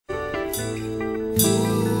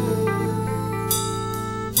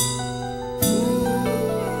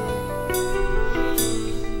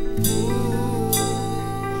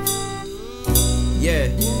Yeah,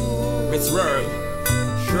 Miss World,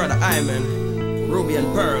 Shredder Iman, Ruby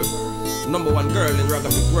and Pearl, #1 girl in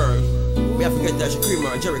RaggaVick world. We have to get that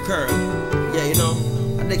Creamer and Jerry Curl. Yeah, you know,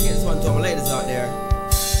 I dedicate this one to all my ladies out there.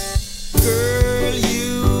 Girl,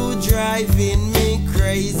 you driving me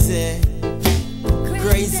crazy,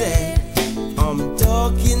 crazy. I'm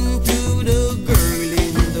talking to the girl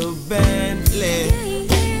in the Bentley,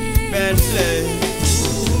 Bentley.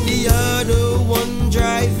 The other one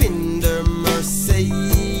driving the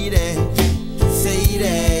Mercedes,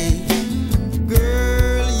 Mercedes.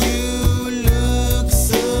 Girl, you look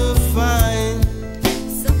so fine,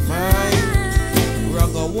 so fine.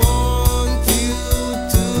 Ragga want you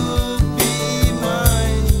to be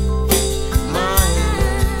mine, mine.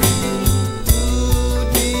 To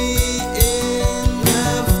the end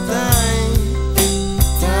of time,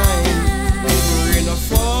 time. Rain or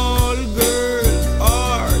fall, girl,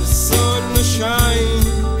 or sunshine.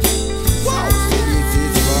 Wow, so this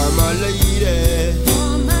is for my lady, for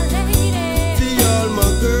all my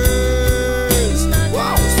girls.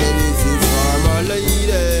 Wow, so this is for my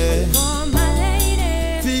lady, for all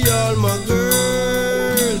my girls.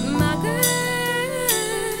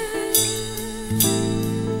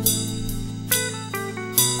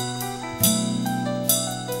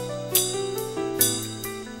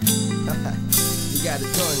 You got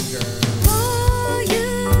it done, girl. Oh, you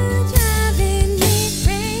driving me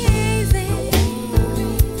crazy.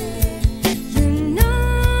 You know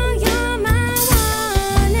you're my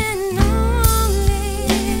one and only.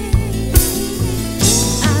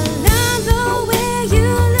 I love the way you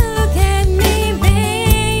look at me,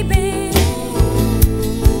 baby.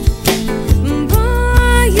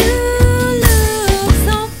 Boy, you look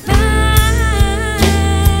so fine.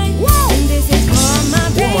 And this is for my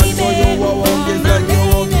baby.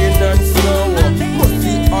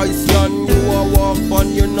 Iceland, you a walk on,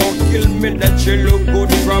 you know, kill me that she look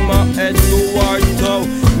good from her head to her toe.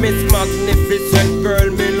 Miss Magnificent girl,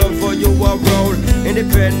 me love for you a roll.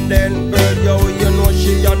 Independent girl, yo, you know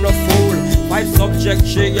she a no fool. 5 subjects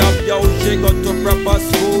she have, yo, she go to proper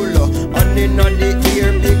school. And in the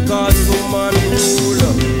ear because woman rule.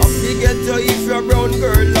 I forget you if you're brown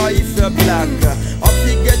girl or if you're black. I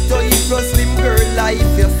forget you if you're slim girl or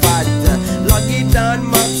if you're fat. Log it down,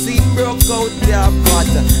 Maxine broke out their pot.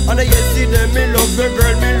 And I see them, me love you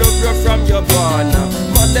girl, me love you from your born.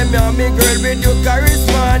 But them are me girl with your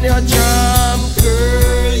charisma and your charm.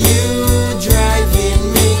 Girl, you driving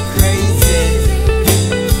me crazy.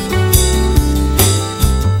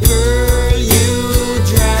 Girl, you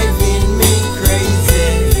driving me crazy.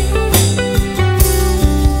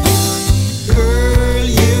 Girl,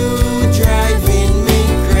 you driving me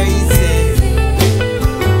crazy.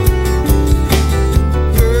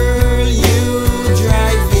 Girl, you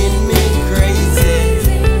driving me crazy.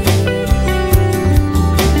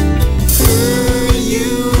 Girl,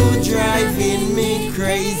 you driving me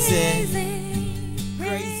crazy.